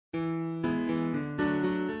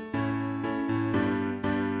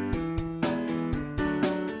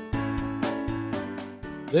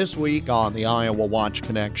This week on the IowaWatch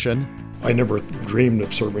Connection. I never dreamed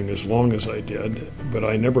of serving as long as I did, but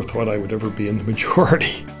I never thought I would ever be in the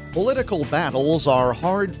majority. Political battles are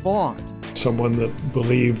hard fought. Someone that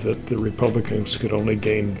believed that the Republicans could only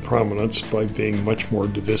gain prominence by being much more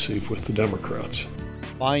divisive with the Democrats.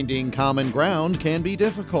 Finding common ground can be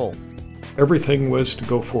difficult. Everything was to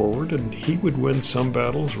go forward, and he would win some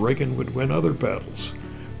battles, Reagan would win other battles,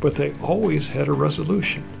 but they always had a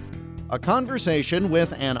resolution. A conversation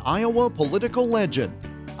with an Iowa political legend.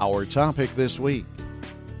 Our topic this week.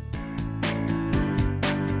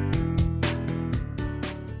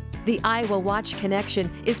 The IowaWatch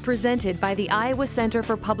Connection is presented by the Iowa Center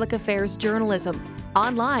for Public Affairs Journalism,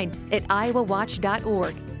 online at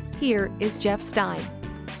iowawatch.org. Here is Jeff Stein.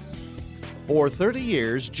 For 30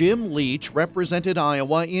 years, Jim Leach represented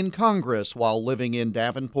Iowa in Congress while living in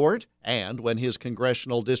Davenport and, when his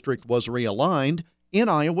congressional district was realigned, in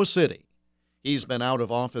Iowa City. He's been out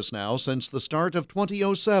of office now since the start of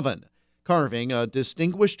 2007, carving a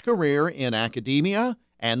distinguished career in academia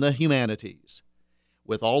and the humanities.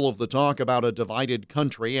 With all of the talk about a divided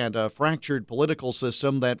country and a fractured political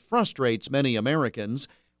system that frustrates many Americans,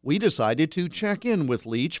 we decided to check in with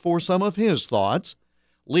Leach for some of his thoughts.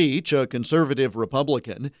 Leach, a conservative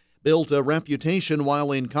Republican, built a reputation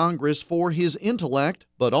while in Congress for his intellect,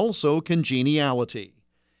 but also congeniality.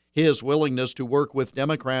 His willingness to work with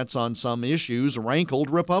Democrats on some issues rankled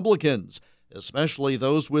Republicans, especially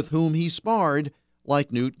those with whom he sparred,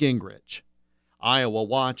 like Newt Gingrich.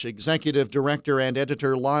 IowaWatch Executive Director and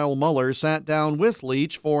Editor Lyle Muller sat down with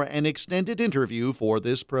Leach for an extended interview for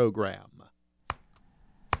this program.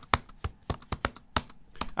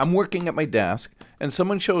 I'm working at my desk, and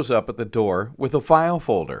someone shows up at the door with a file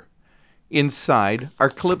folder. Inside are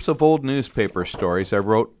clips of old newspaper stories I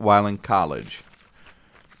wrote while in college.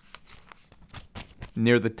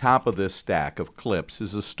 Near the top of this stack of clips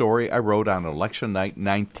is a story I wrote on election night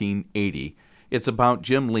 1980. It's about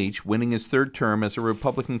Jim Leach winning his third term as a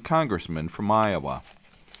Republican congressman from Iowa.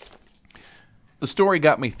 The story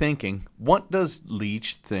got me thinking, what does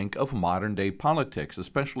Leach think of modern-day politics,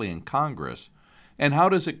 especially in Congress? And how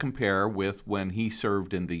does it compare with when he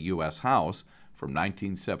served in the U.S. House from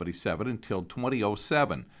 1977 until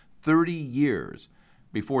 2007, 30 years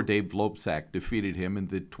before Dave Loebsack defeated him in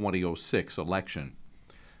the 2006 election?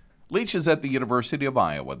 Leach is at the University of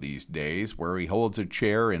Iowa these days, where he holds a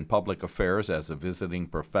chair in public affairs as a visiting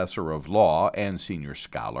professor of law and senior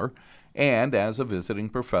scholar, and as a visiting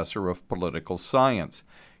professor of political science.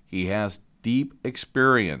 He has deep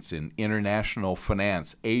experience in international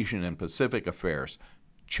finance, Asian and Pacific affairs,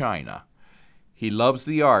 China. He loves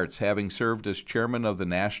the arts, having served as chairman of the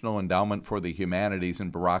National Endowment for the Humanities in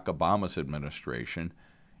Barack Obama's administration,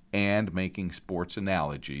 and making sports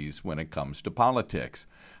analogies when it comes to politics.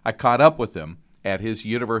 I caught up with him at his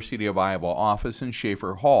University of Iowa office in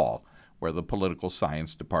Schaefer Hall, where the political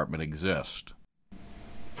science department exists.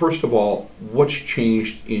 First of all, what's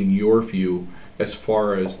changed in your view as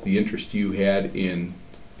far as the interest you had in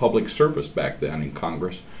public service back then in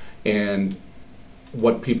Congress, and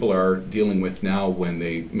what people are dealing with now when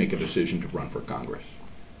they make a decision to run for Congress?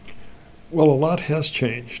 Well, a lot has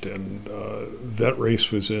changed, and that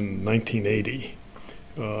race was in 1980.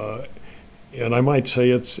 And I might say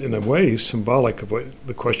it's, in a way, symbolic of what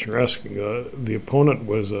the question you're asking. The opponent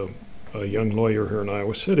was a young lawyer here in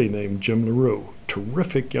Iowa City named Jim Leach,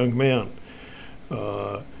 terrific young man.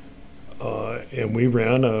 And we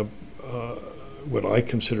ran what I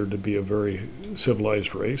considered to be a very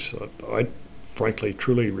civilized race. I frankly,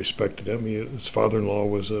 truly respected him. His father-in-law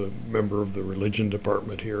was a member of the religion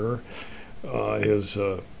department here. His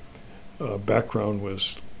background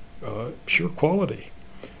was pure quality.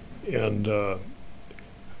 And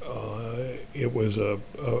it was a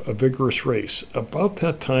vigorous race. About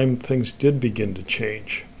that time, things did begin to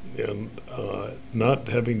change, and not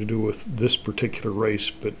having to do with this particular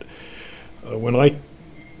race, but when I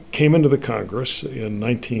came into the Congress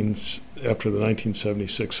after the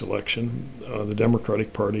 1976 election, the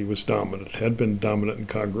Democratic Party was dominant, had been dominant in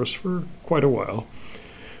Congress for quite a while.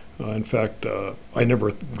 In fact, I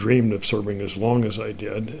never dreamed of serving as long as I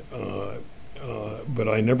did, but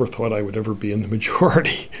I never thought I would ever be in the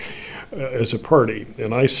majority as a party.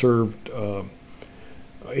 And I served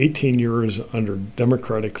 18 years under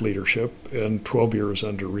Democratic leadership and 12 years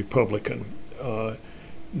under Republican.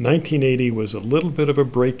 1980 was a little bit of a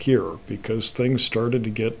break year because things started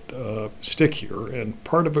to get stickier, and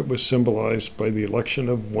part of it was symbolized by the election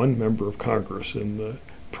of one member of Congress in the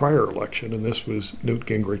prior election, and this was Newt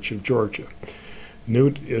Gingrich of Georgia.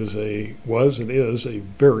 Newt was and is a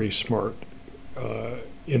very smart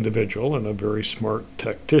individual and a very smart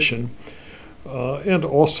tactician, and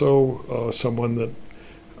also someone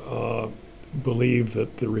that believed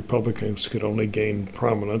that the Republicans could only gain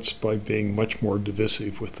prominence by being much more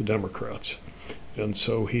divisive with the Democrats. And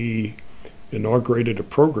so he inaugurated a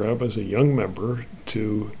program as a young member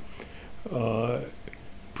to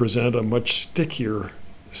present a much stickier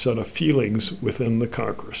set of feelings within the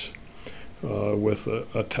Congress, with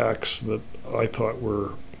attacks that I thought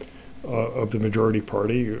were, of the majority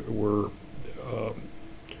party, were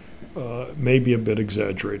maybe a bit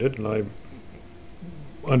exaggerated, and I'm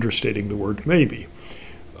understating the word maybe.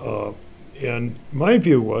 And my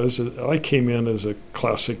view was I came in as a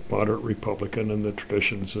classic moderate Republican in the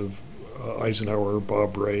traditions of Eisenhower,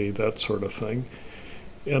 Bob Ray, that sort of thing.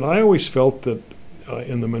 And I always felt that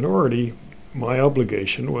in the minority, my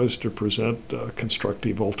obligation was to present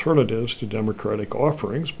constructive alternatives to Democratic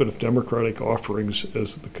offerings. But if Democratic offerings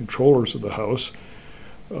as the controllers of the House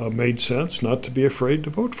made sense, not to be afraid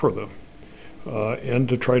to vote for them. And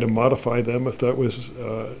to try to modify them if that was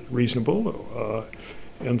reasonable.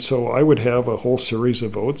 And so I would have a whole series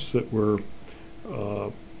of votes that were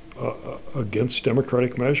against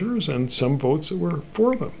Democratic measures and some votes that were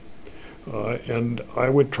for them. And I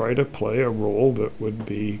would try to play a role that would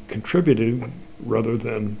be contributing rather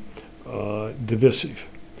than divisive.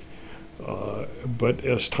 But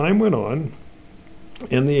as time went on,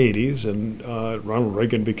 in the 80s, and Ronald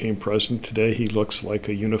Reagan became president. Today he looks like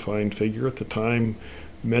a unifying figure. At the time,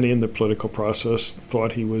 many in the political process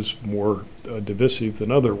thought he was more divisive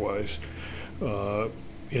than otherwise.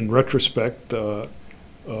 In retrospect,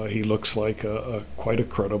 he looks like quite a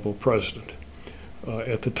credible president.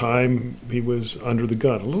 At the time, he was under the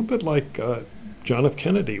gun, a little bit like John F.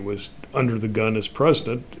 Kennedy was under the gun as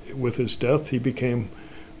president. With his death, he became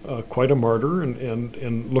quite a martyr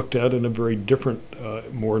and looked at in a very different,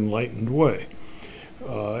 more enlightened way.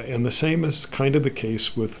 And the same is kind of the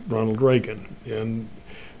case with Ronald Reagan. And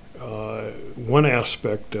one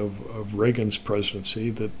aspect of Reagan's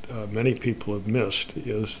presidency that many people have missed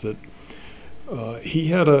is that he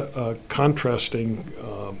had a contrasting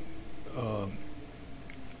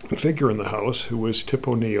figure in the House who was Tip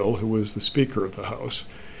O'Neill, who was the Speaker of the House.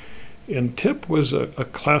 And Tip was a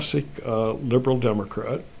classic liberal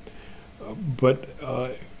Democrat, but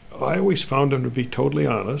I always found him to be totally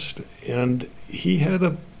honest, and he had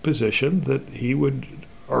a position that he would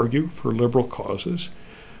argue for liberal causes,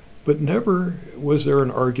 but never was there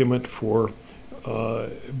an argument for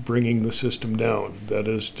bringing the system down. That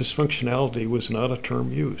is, dysfunctionality was not a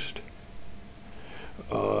term used.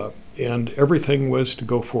 And everything was to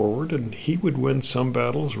go forward, and he would win some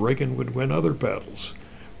battles, Reagan would win other battles.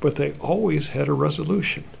 But they always had a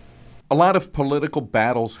resolution. A lot of political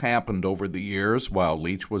battles happened over the years while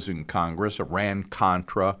Leach was in Congress: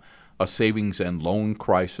 Iran-Contra, a savings and loan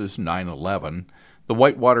crisis, 9/11, the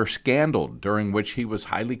Whitewater scandal, during which he was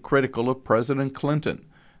highly critical of President Clinton,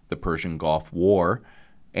 the Persian Gulf War,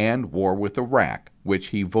 and war with Iraq, which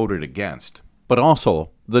he voted against. But also,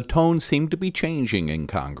 the tone seemed to be changing in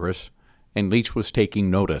Congress, and Leach was taking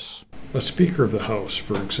notice. A Speaker of the House,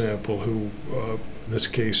 for example, who, in this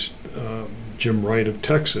case, Jim Wright of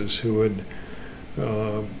Texas, who had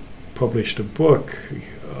published a book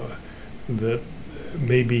that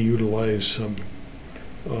maybe utilized some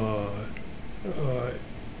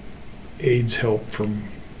AIDS help from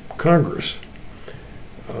Congress.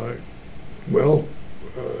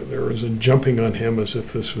 There was a jumping on him as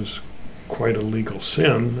if this was quite a legal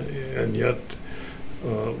sin, and yet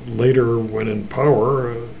later, when in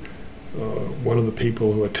power, one of the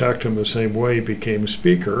people who attacked him the same way became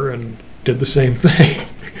Speaker and did the same thing.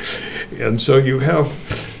 And so you have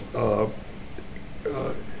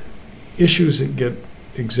issues that get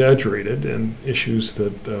exaggerated and issues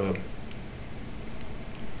that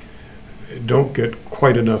don't get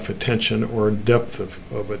quite enough attention or depth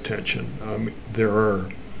of attention. There are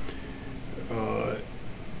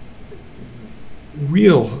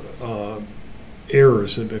real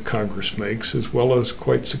errors that Congress makes, as well as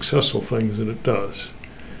quite successful things that it does.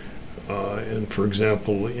 And for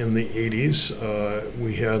example, in the 80s,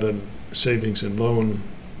 we had a savings and loan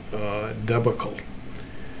debacle.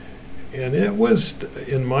 And it was,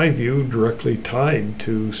 in my view, directly tied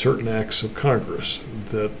to certain acts of Congress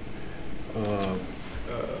that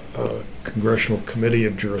a congressional committee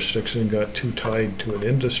of jurisdiction got too tied to an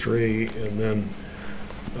industry and then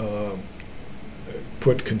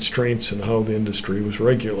put constraints on how the industry was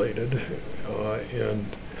regulated,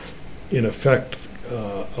 and in effect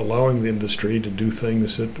allowing the industry to do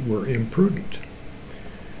things that were imprudent.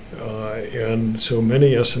 And so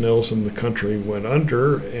many S&Ls in the country went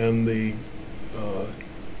under, and the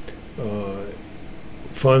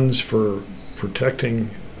funds for protecting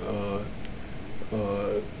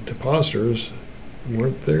depositors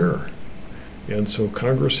weren't there. And so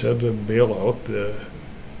Congress had to bail out the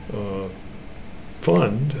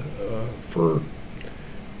fund for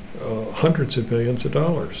hundreds of millions of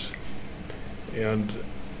dollars. And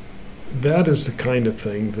that is the kind of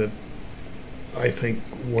thing that I think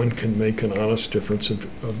one can make an honest difference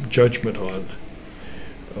of judgment on.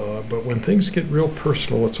 But when things get real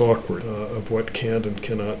personal, it's awkward of what can and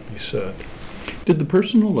cannot be said. Did the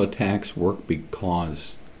personal attacks work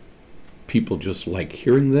because people just like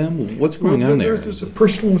hearing them? What's going on there? There's a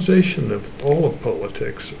personalization of all of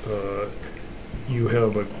politics. You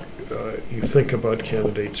have you think about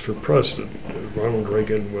candidates for president. Ronald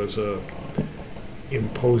Reagan was a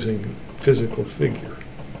imposing physical figure.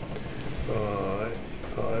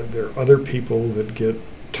 There are other people that get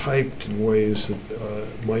typed in ways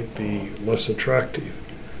that might be less attractive.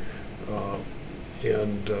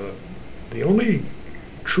 And the only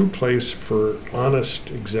true place for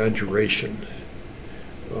honest exaggeration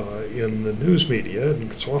in the news media,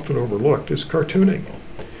 and it's often overlooked, is cartooning.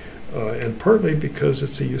 And partly because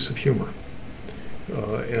it's a use of humor.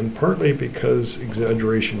 And partly because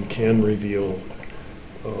exaggeration can reveal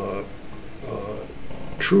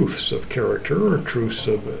truths of character or truths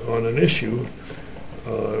on an issue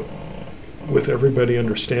with everybody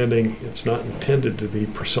understanding it's not intended to be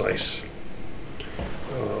precise.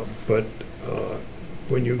 But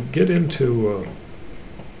when you get into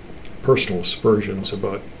personal aspersions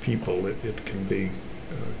about people, it can be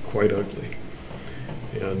quite ugly.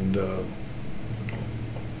 And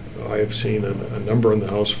I have seen a number on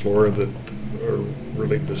the House floor that are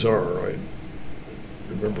really bizarre. I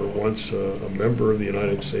remember once a member of the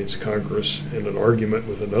United States Congress in an argument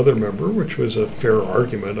with another member, which was a fair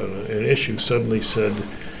argument on an issue, suddenly said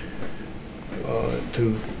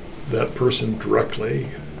to that person directly,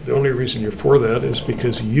 "The only reason you're for that is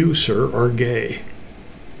because you, sir, are gay."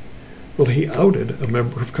 Well, he outed a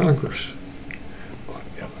member of Congress.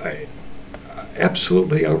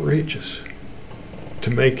 Absolutely outrageous to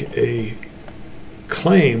make a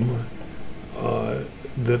claim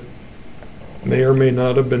that may or may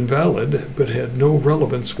not have been valid, but had no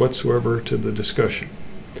relevance whatsoever to the discussion.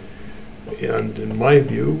 And in my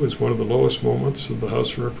view, was one of the lowest moments of the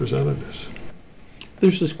House of Representatives.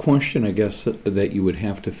 There's this question, I guess, that you would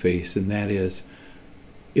have to face, and that is,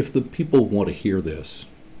 if the people want to hear this,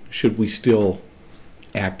 should we still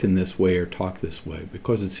act in this way or talk this way?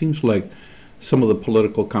 Because it seems like some of the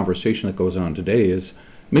political conversation that goes on today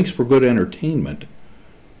makes for good entertainment,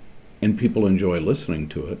 and people enjoy listening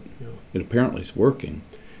to it. Yeah. It apparently is working.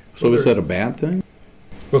 So is that a bad thing?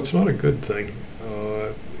 Well, it's not a good thing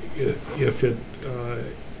if it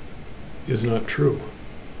is not true.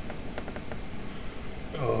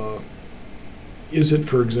 Is it,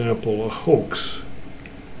 for example, a hoax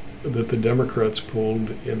that the Democrats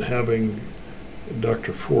pulled in having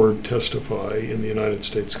Dr. Ford testify in the United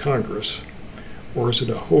States Congress, or is it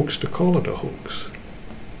a hoax to call it a hoax?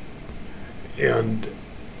 And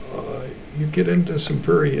you get into some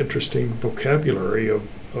very interesting vocabulary of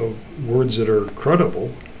words that are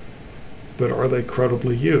credible, but are they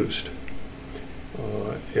credibly used?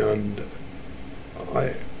 And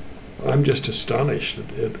I'm just astonished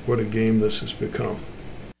at what a game this has become.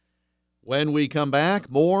 When we come back,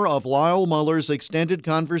 more of Lyle Muller's extended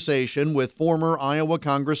conversation with former Iowa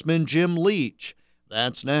Congressman Jim Leach.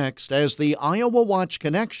 That's next as the Iowa Watch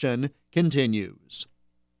Connection continues.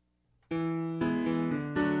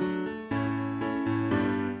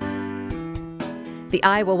 The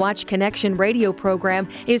Iowa Watch Connection radio program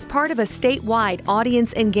is part of a statewide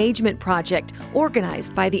audience engagement project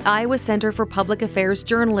organized by the Iowa Center for Public Affairs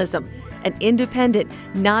Journalism, an independent,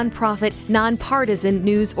 nonprofit, nonpartisan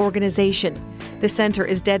news organization. The center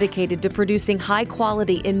is dedicated to producing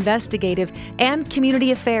high-quality investigative and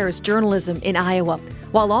community affairs journalism in Iowa,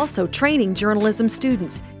 while also training journalism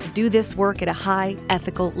students to do this work at a high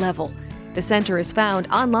ethical level. The center is found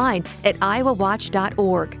online at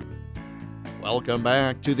iowawatch.org. Welcome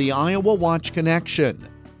back to the Iowa Watch Connection.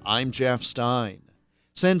 I'm Jeff Stein.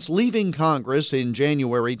 Since leaving Congress in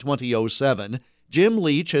January 2007, Jim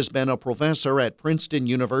Leach has been a professor at Princeton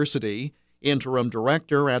University, interim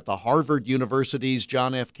director at the Harvard University's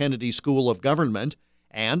John F. Kennedy School of Government,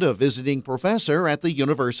 and a visiting professor at the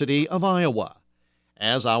University of Iowa.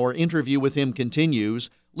 As our interview with him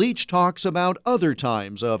continues, Leach talks about other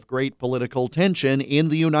times of great political tension in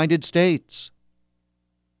the United States.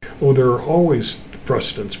 Well, there are always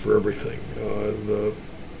precedents for everything. The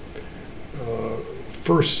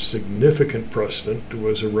first significant precedent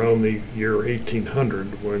was around the year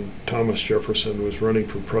 1800 when Thomas Jefferson was running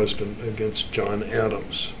for president against John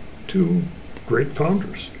Adams, two great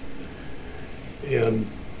founders. And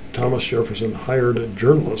Thomas Jefferson hired a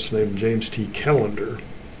journalist named James T. Callender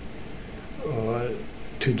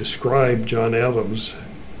to describe John Adams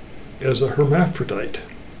as a hermaphrodite.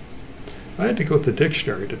 I had to go to the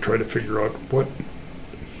dictionary to try to figure out what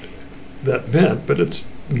that meant, but it's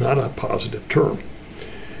not a positive term.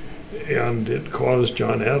 And it caused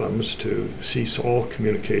John Adams to cease all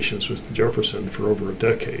communications with Jefferson for over a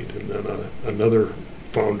decade. And then another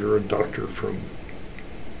founder, a doctor from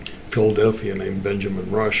Philadelphia named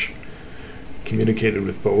Benjamin Rush, communicated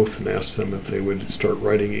with both and asked them if they would start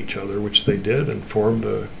writing each other, which they did, and formed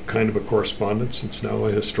a kind of a correspondence. It's now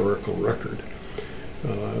a historical record.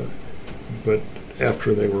 But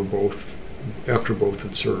after both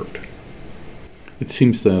had served. It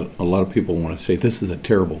seems that a lot of people want to say this is a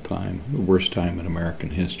terrible time, the worst time in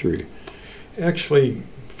American history. Actually,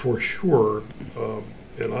 for sure,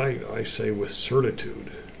 and I say with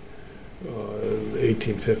certitude, the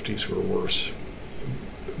 1850s were worse.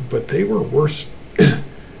 But they were worse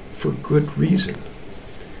for good reason.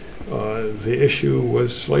 The issue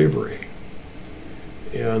was slavery.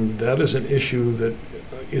 And that is an issue that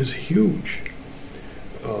is huge.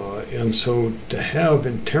 And so to have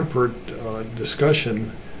intemperate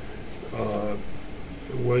discussion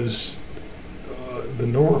was the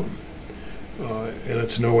norm. And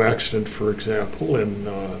it's no accident, for example, in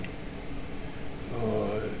the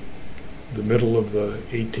middle of the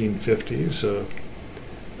 1850s,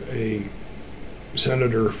 a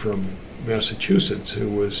senator from Massachusetts who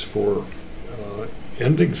was for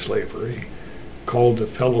ending slavery called a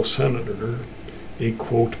fellow senator a,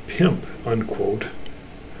 quote, pimp, unquote,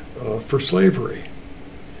 for slavery.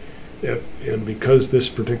 And because this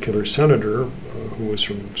particular senator, who was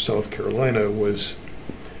from South Carolina, was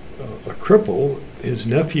a cripple, his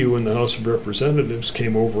nephew in the House of Representatives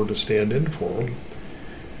came over to stand in for him,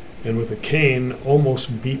 and with a cane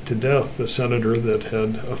almost beat to death the senator that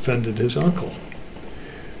had offended his uncle.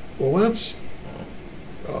 Well, that's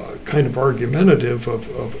kind of argumentative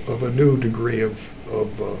of a new degree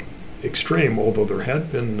of extreme, although there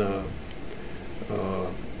had been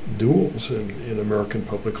duels in American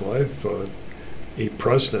public life. A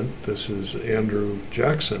president, this is Andrew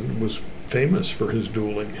Jackson, was famous for his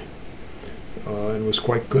dueling and was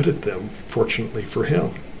quite good at them, fortunately for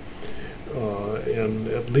him. And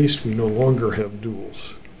at least we no longer have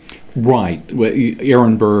duels. Right.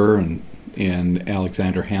 Aaron Burr and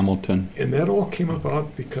Alexander Hamilton. And that all came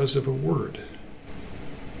about because of a word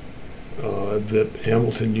that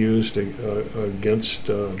Hamilton used against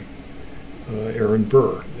Aaron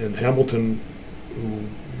Burr. And Hamilton, who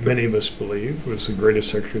many of us believe was the greatest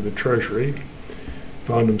Secretary of the Treasury,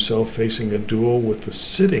 found himself facing a duel with the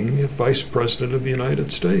sitting Vice President of the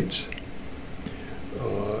United States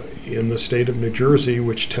in the state of New Jersey,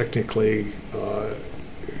 which technically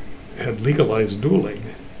had legalized dueling,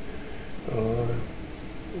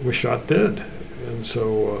 was shot dead. And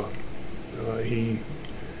so he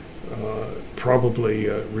probably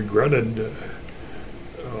regretted,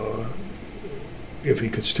 if he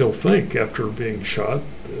could still think after being shot,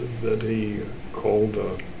 that he called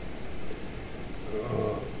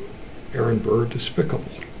Aaron Burr despicable.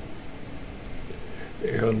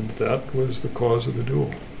 And that was the cause of the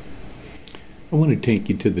duel. I want to take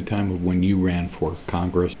you to the time of when you ran for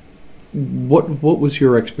Congress. What was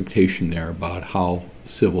your expectation there about how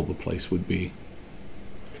civil the place would be?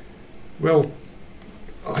 Well,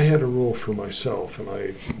 I had a rule for myself, and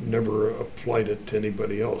I never applied it to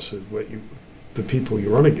anybody else. The people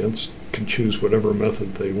you run against can choose whatever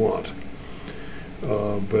method they want.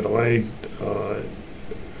 But I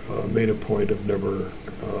made a point of never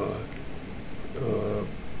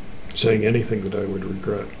saying anything that I would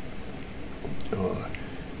regret.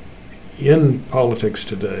 In politics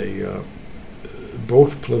today,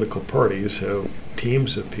 both political parties have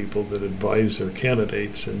teams of people that advise their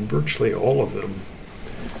candidates, and virtually all of them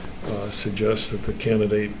suggest that the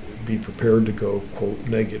candidate be prepared to go, quote,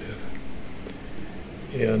 negative.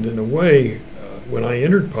 And in a way, when I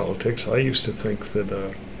entered politics, I used to think that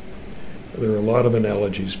there are a lot of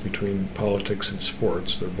analogies between politics and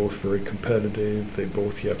sports. They're both very competitive.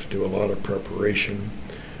 You have to do a lot of preparation.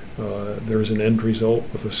 There's an end result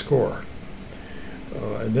with a score.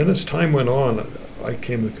 And then as time went on, I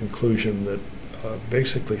came to the conclusion that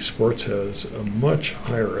basically sports has a much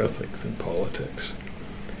higher ethic than politics.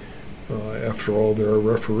 After all, there are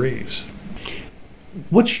referees.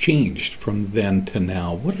 What's changed from then to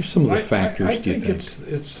now? What are some of the factors, do you think? I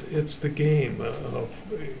think it's the game of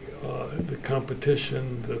the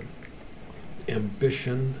competition, the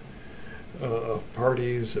ambition of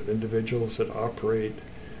parties, of individuals that operate.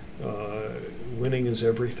 Winning is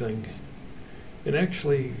everything. And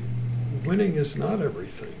actually, winning is not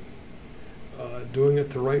everything. doing it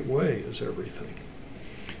the right way is everything.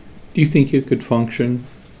 Do you think you could function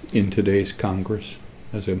in today's Congress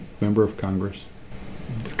as a member of Congress?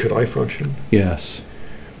 Could I function? Yes.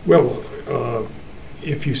 Well,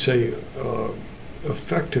 if you say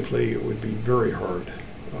effectively, it would be very hard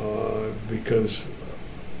because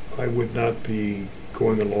I would not be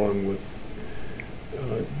going along with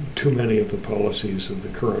too many of the policies of the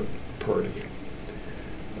current party.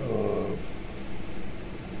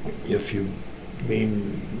 If you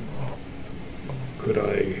mean, could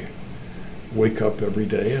I wake up every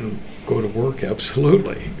day and go to work?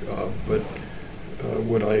 Absolutely. But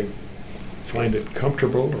would I find it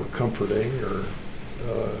comfortable or comforting or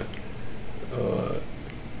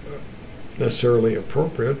necessarily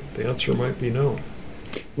appropriate? The answer might be no.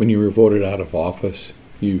 When you were voted out of office,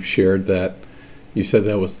 you shared that. You said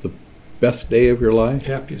that was the best day of your life?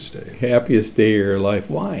 Happiest day. Happiest day of your life.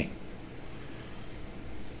 Why?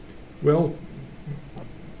 Well,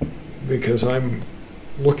 because I'm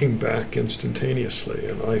looking back instantaneously,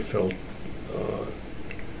 and I felt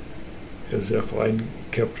as if I'd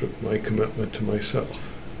kept my commitment to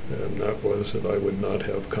myself, and that was that I would not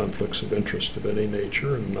have conflicts of interest of any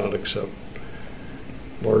nature and not accept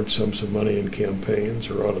large sums of money in campaigns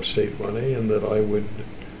or out-of-state money, and that I would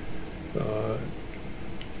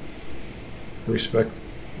respect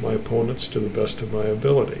my opponents to the best of my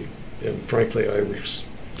ability. And frankly, I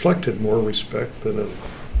reflected more respect than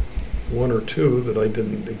one or two that I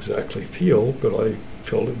didn't exactly feel, but I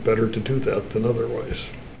felt it better to do that than otherwise.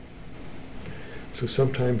 So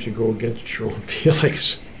sometimes you go against your own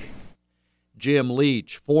feelings. Jim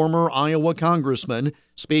Leach, former Iowa congressman,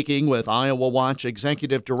 speaking with IowaWatch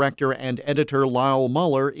Executive Director and Editor Lyle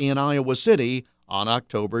Muller in Iowa City on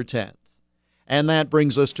October 10th. And that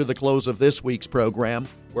brings us to the close of this week's program.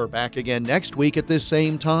 We're back again next week at this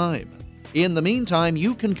same time. In the meantime,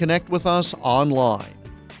 you can connect with us online,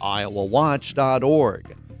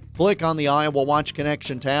 iowawatch.org. Click on the Iowa Watch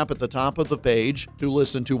Connection tab at the top of the page to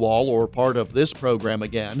listen to all or part of this program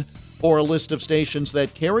again, or a list of stations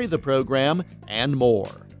that carry the program, and more.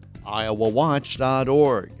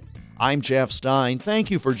 iowawatch.org. I'm Jeff Stein. Thank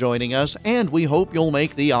you for joining us, and we hope you'll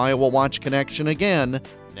make the Iowa Watch Connection again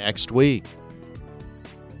next week.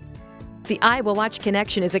 The Iowa Watch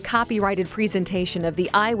Connection is a copyrighted presentation of the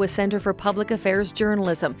Iowa Center for Public Affairs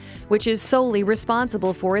Journalism, which is solely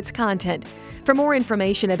responsible for its content. For more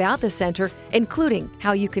information about the center, including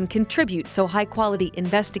how you can contribute so high-quality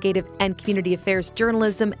investigative and community affairs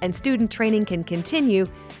journalism and student training can continue,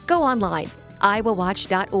 go online,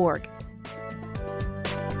 iowawatch.org.